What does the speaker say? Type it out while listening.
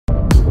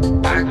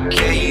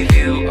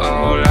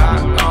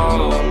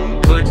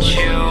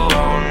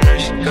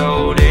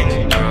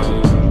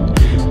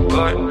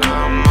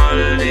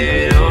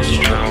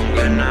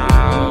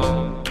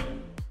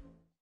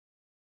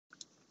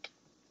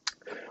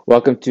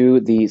Welcome to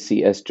the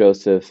C.S.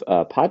 Joseph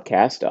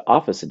podcast,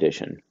 office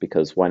edition,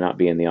 because why not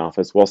be in the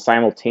office while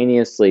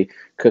simultaneously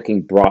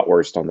cooking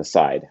bratwurst on the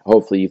side?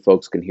 Hopefully, you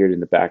folks can hear it in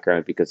the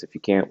background, because if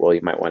you can't, well,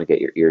 you might want to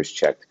get your ears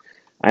checked.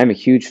 I am a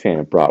huge fan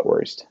of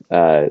bratwurst,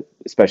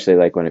 especially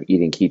like when I'm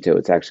eating keto.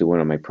 It's actually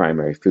one of my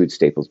primary food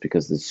staples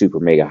because of the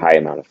super mega high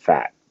amount of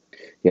fat.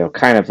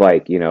 Kind of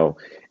like,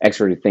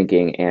 extroverted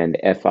thinking and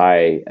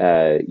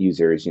FI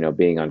users,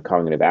 being on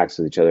cognitive axis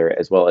with each other,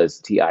 as well as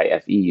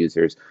TIFE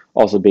users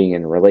also being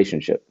in a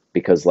relationship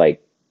because,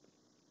 like,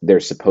 they're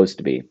supposed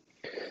to be.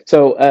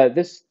 So,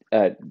 this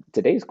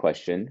today's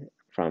question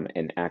from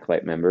an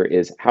Acolyte member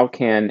is: how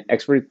can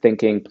extroverted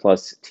thinking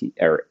plus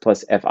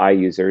FI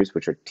users,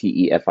 which are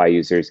TEFI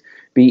users,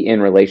 be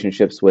in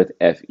relationships with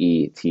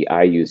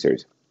FETI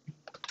users?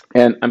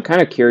 And I'm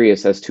kind of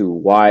curious as to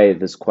why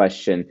this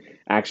question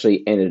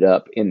actually ended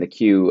up in the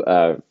queue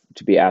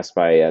to be asked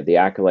by the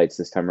acolytes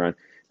this time around,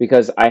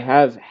 because I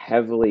have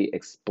heavily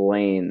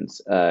explained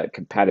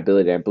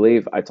compatibility. I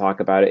believe I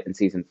talk about it in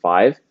season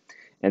 5,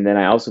 and then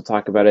I also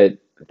talk about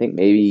it, I think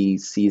maybe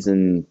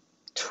season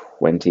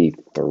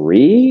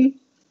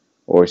 23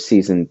 or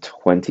season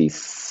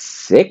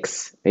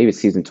 26, maybe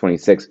season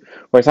 26,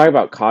 where I talk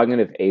about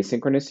cognitive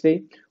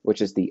asynchronicity, which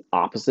is the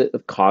opposite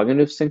of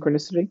cognitive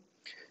synchronicity.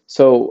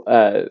 So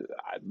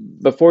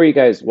before you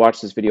guys watch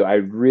this video, I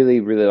really,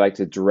 really like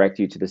to direct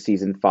you to the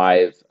season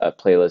 5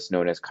 playlist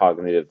known as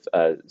Cognitive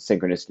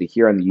Synchronicity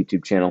here on the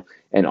YouTube channel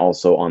and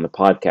also on the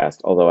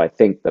podcast, although I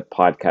think the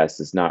podcast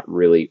is not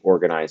really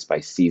organized by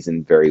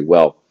season very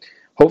well.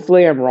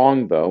 Hopefully I'm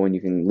wrong, though, and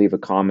you can leave a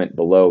comment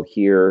below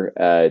here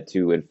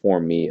to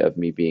inform me of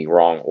me being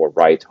wrong or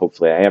right.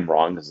 Hopefully I am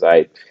wrong, because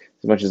as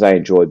much as I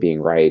enjoy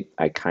being right,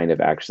 I kind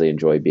of actually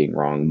enjoy being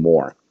wrong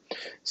more.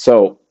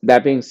 So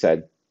that being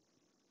said,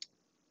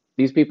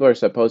 these people are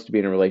supposed to be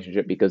in a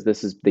relationship because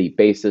this is the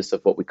basis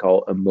of what we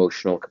call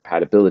emotional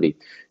compatibility.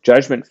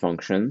 Judgment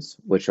functions,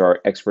 which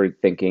are extroverted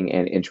thinking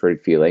and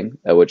introverted feeling,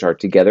 which are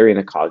together in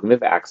a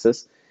cognitive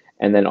axis,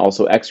 and then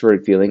also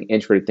extroverted feeling,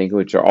 introverted thinking,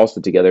 which are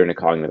also together in a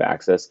cognitive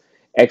axis.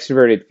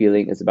 Extroverted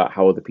feeling is about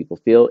how other people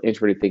feel.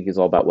 Introverted thinking is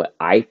all about what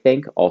I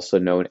think, also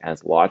known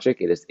as logic.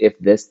 It is if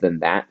this, then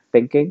that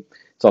thinking.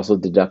 It's also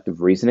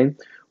deductive reasoning.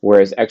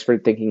 Whereas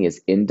extroverted thinking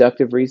is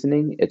inductive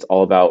reasoning. It's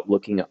all about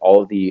looking at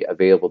all of the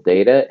available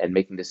data and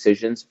making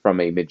decisions from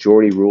a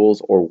majority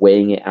rules or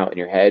weighing it out in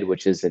your head,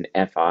 which is an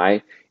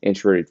FI,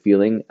 introverted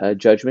feeling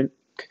judgment.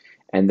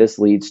 And this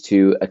leads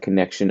to a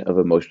connection of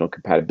emotional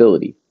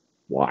compatibility.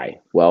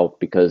 Why? Well,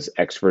 because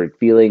extroverted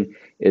feeling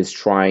is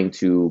trying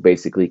to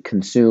basically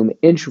consume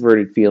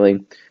introverted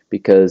feeling,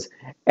 because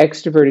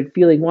extroverted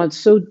feeling wants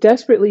so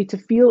desperately to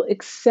feel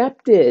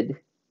accepted.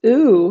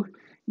 Ooh,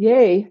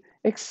 yay,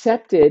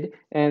 accepted,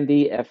 and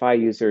the FI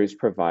users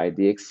provide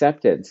the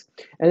acceptance.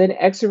 And then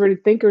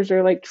extroverted thinkers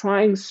are like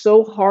trying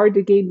so hard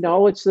to gain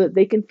knowledge so that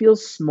they can feel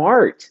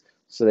smart.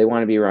 So they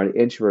want to be around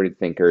introverted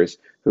thinkers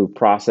who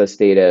process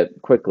data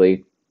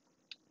quickly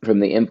from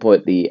the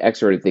input the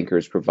extroverted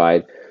thinkers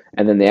provide.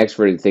 And then the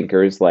extroverted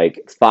thinkers,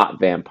 like thought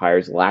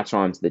vampires, latch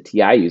on to the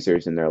TI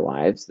users in their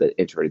lives, the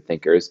introverted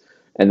thinkers,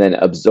 and then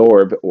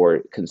absorb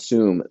or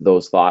consume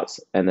those thoughts,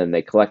 and then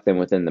they collect them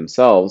within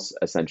themselves,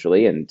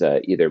 essentially, and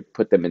either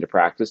put them into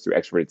practice through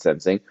extroverted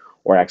sensing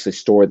or actually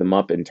store them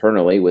up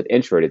internally with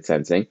introverted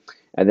sensing.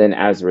 And then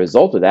as a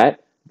result of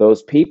that,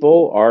 those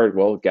people are,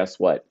 well, guess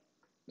what?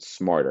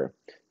 Smarter.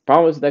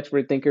 Problem is with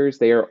extroverted thinkers,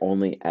 they are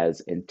only as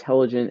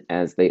intelligent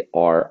as they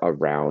are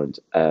around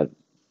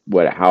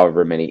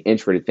however many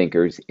introverted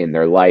thinkers in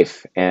their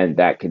life, and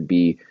that can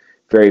be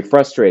very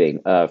frustrating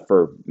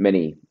for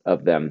many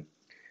of them.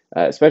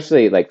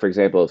 Especially, like, for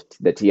example, if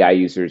the TI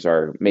users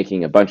are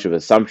making a bunch of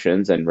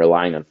assumptions and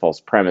relying on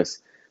false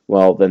premise,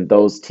 well, then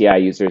those TI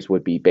users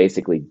would be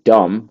basically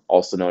dumb,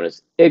 also known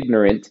as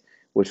ignorant,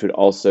 which would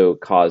also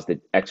cause the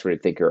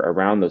extroverted thinker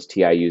around those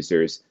TI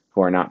users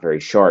who are not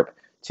very sharp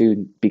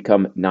to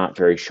become not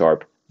very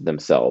sharp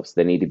themselves.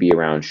 They need to be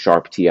around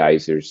sharp TI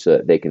users so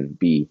that they can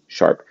be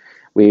sharp.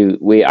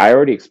 I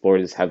already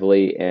explored this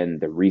heavily in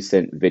the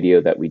recent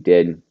video that we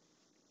did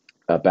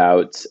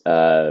about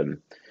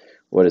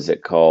what is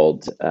it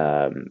called?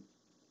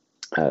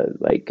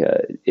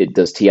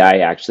 Does TI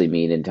actually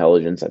mean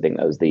intelligence? I think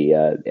that was the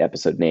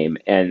episode name.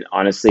 And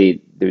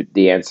honestly,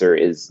 the answer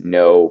is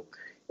no.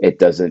 It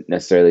doesn't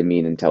necessarily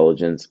mean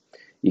intelligence.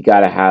 You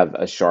got to have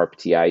a sharp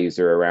TI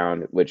user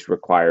around, which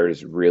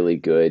requires really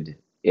good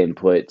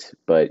input.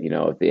 But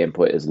if the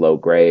input is low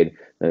grade,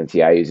 then the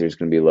TI user is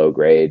going to be low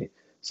grade.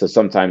 So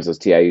sometimes those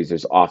TI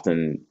users,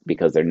 often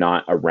because they're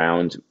not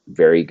around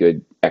very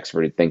good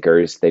extroverted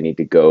thinkers, they need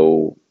to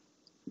go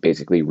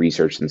basically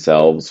research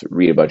themselves,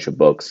 read a bunch of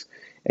books,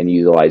 and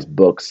utilize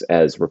books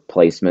as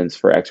replacements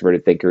for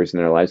extroverted thinkers in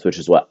their lives, which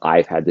is what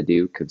I've had to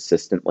do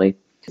consistently.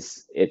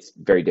 It's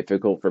very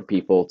difficult for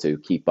people to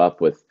keep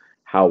up with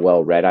how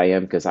well read I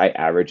am, because I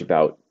average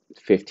about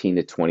 15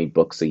 to 20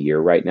 books a year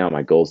right now.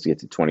 My goal is to get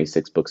to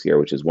 26 books a year,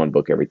 which is one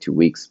book every 2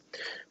 weeks,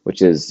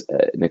 which is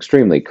an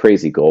extremely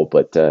crazy goal,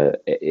 but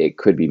it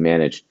could be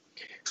managed.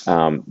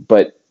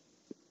 But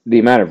the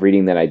amount of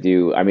reading that I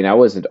do, I mean, I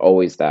wasn't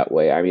always that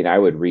way. I mean, I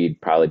would read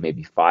probably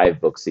maybe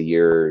 5 books a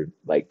year,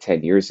 like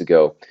 10 years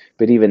ago.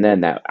 But even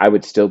then, that I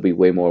would still be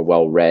way more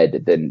well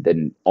read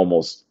than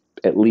almost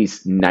at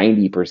least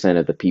 90%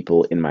 of the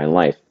people in my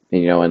life.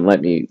 And, and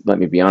let me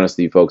be honest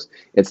with you folks,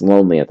 it's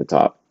lonely at the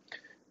top.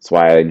 That's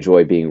why I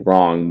enjoy being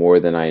wrong more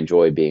than I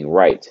enjoy being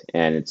right.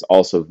 And it's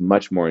also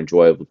much more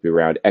enjoyable to be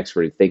around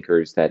extroverted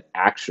thinkers that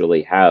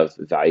actually have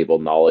valuable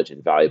knowledge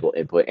and valuable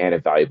input and a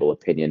valuable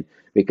opinion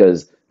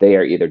because they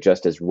are either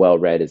just as well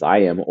read as I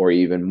am or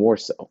even more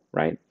so,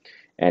 right?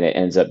 And it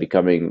ends up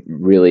becoming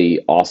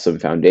really awesome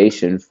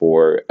foundation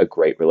for a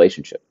great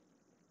relationship.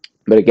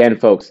 But again,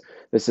 folks,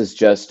 this is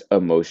just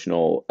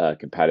emotional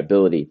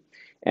compatibility.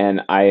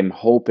 And I am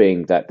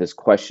hoping that this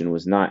question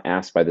was not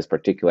asked by this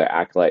particular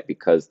acolyte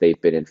because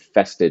they've been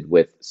infested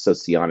with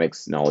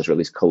socionics knowledge, or at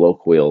least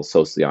colloquial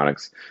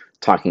socionics,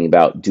 talking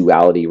about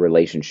duality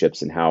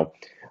relationships and how,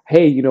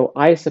 hey,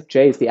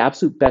 ISFJ is the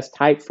absolute best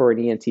type for an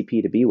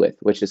ENTP to be with,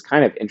 which is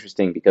kind of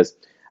interesting because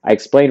I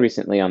explained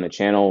recently on the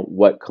channel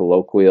what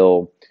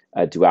colloquial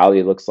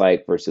duality looks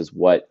like versus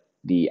what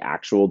the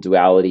actual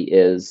duality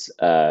is.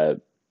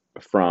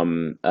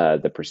 From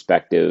the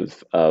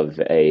perspective of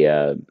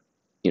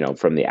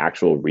from the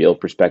actual real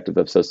perspective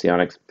of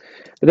socionics.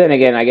 But then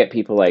again, I get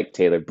people like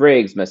Taylor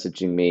Briggs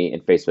messaging me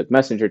in Facebook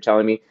Messenger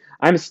telling me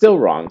I'm still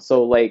wrong.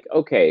 So, like,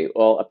 okay,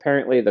 well,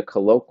 apparently the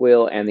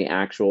colloquial and the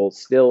actual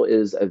still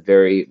is a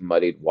very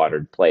muddied,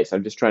 watered place.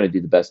 I'm just trying to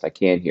do the best I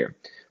can here.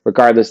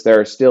 Regardless, there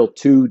are still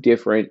two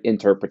different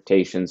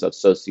interpretations of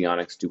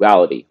socionics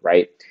duality,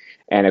 right?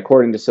 And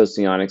according to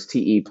Socionics,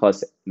 TE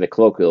plus the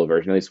colloquial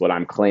version, at least what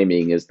I'm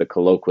claiming is the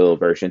colloquial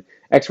version,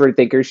 extroverted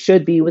thinkers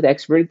should be with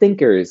extroverted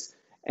thinkers.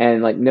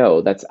 And like,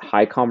 no, that's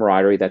high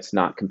camaraderie. That's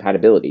not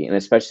compatibility. And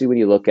especially when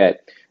you look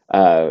at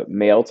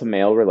male to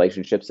male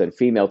relationships and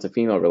female to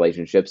female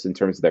relationships in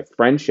terms of their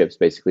friendships,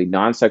 basically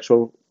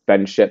non-sexual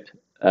friendship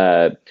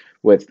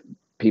with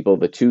people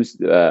of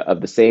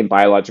the same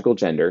biological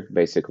gender,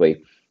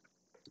 basically.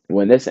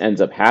 When this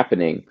ends up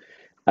happening,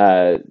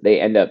 they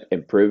end up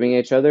improving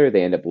each other.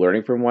 They end up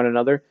learning from one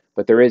another.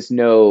 But it's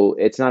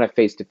not a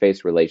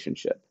face-to-face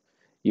relationship.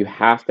 You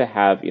have to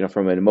have,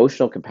 from an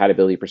emotional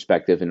compatibility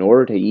perspective, in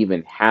order to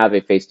even have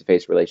a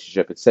face-to-face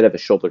relationship, instead of a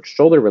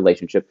shoulder-to-shoulder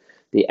relationship,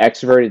 the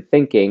extroverted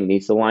thinking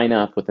needs to line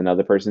up with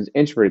another person's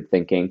introverted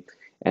thinking,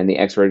 and the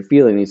extroverted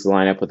feeling needs to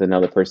line up with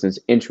another person's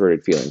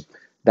introverted feeling.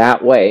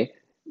 That way,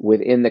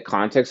 within the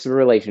context of a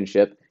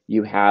relationship,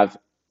 you have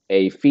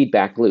a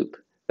feedback loop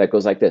that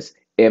goes like this: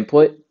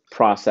 input,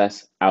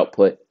 process,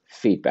 output,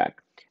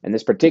 feedback. And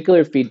this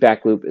particular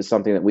feedback loop is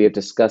something that we have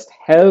discussed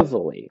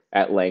heavily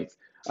at length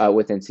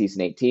within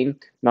season 18.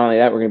 Not only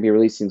that, we're going to be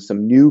releasing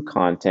some new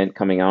content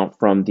coming out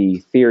from the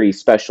Theory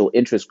Special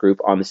Interest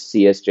Group on the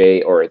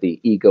CSJ, or the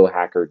Ego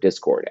Hacker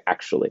Discord,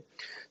 actually.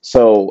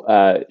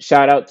 So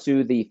shout out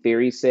to the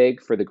Theory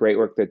SIG for the great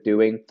work they're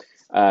doing.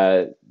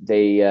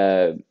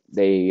 They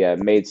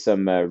made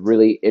some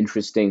really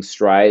interesting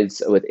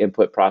strides with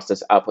input,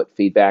 process, output,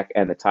 feedback,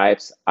 and the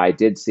types. I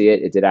did see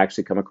it. It did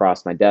actually come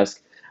across my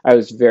desk. I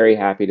was very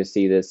happy to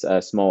see this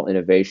small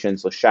innovation.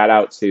 So shout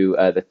out to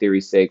the Theory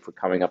SIG for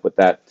coming up with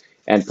that,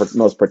 and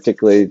most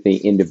particularly the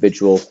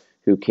individual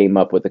who came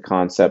up with the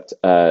concept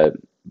by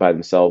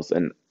themselves.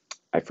 And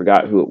I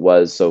forgot who it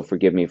was, so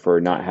forgive me for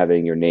not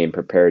having your name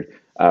prepared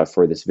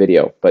for this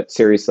video. But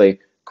seriously,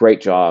 great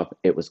job.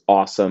 It was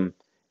awesome.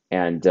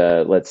 And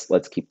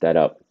let's keep that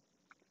up.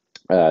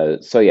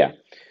 So yeah,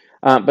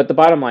 but the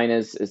bottom line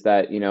is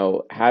that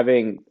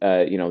having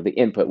the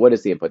input. What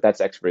is the input?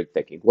 That's extroverted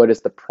thinking. What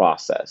is the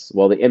process?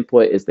 Well, the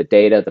input is the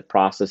data. The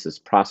process is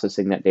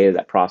processing that data.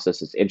 That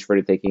process is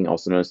introverted thinking,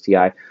 also known as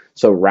TI.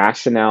 So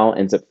rationale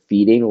ends up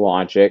feeding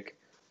logic.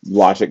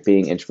 Logic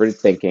being introverted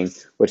thinking,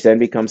 which then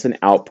becomes an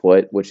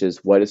output, which is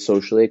what is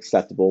socially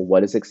acceptable.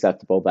 What is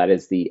acceptable? That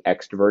is the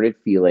extroverted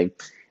feeling.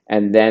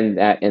 And then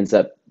that ends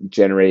up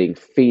generating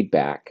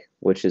feedback,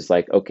 which is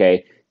like,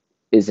 okay,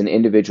 is an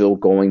individual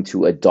going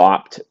to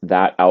adopt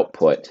that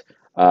output?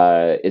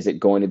 Is it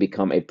going to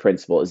become a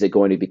principle? Is it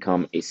going to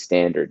become a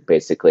standard?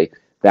 Basically,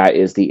 that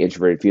is the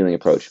introverted feeling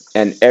approach.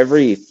 And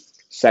every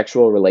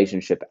sexual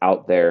relationship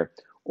out there,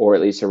 or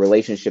at least a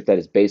relationship that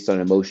is based on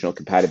emotional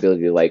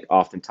compatibility, like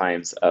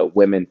oftentimes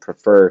women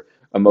prefer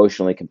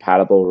emotionally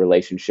compatible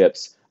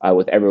relationships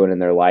with everyone in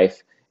their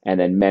life, and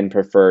then men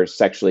prefer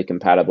sexually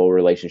compatible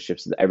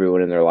relationships with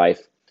everyone in their life.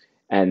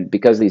 And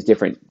because of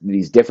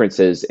these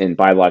differences in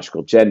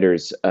biological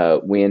genders,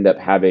 we end up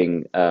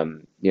having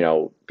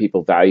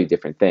people value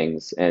different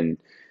things. And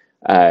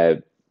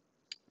but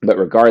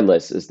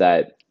regardless, is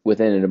that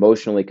within an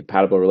emotionally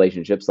compatible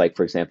relationships, like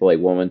for example, a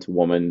woman to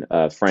woman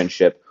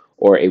friendship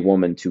or a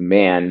woman to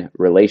man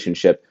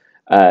relationship,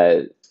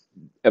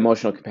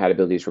 emotional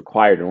compatibility is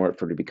required in order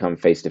for it to become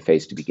face to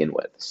face to begin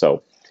with.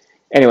 So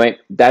anyway,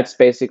 that's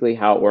basically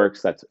how it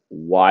works. That's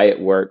why it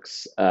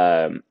works.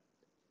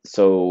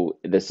 So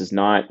this is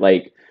not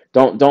like,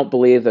 don't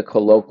believe the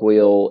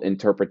colloquial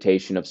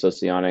interpretation of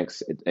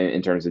socionics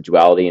in terms of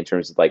duality, in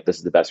terms of like this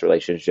is the best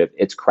relationship.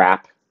 It's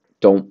crap.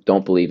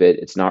 Don't believe it.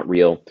 It's not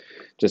real.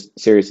 Just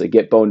seriously,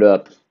 get boned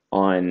up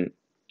on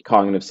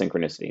cognitive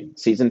synchronicity.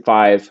 Season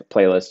 5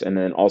 playlist, and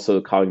then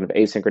also cognitive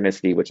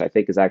asynchronicity, which I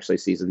think is actually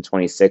season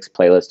 26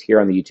 playlist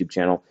here on the YouTube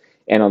channel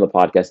and on the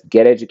podcast.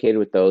 Get educated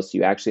with those so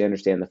you actually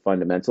understand the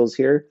fundamentals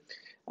here.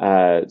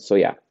 So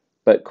yeah,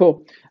 but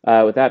cool.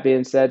 With that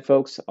being said,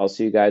 folks, I'll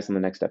see you guys in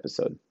the next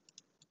episode.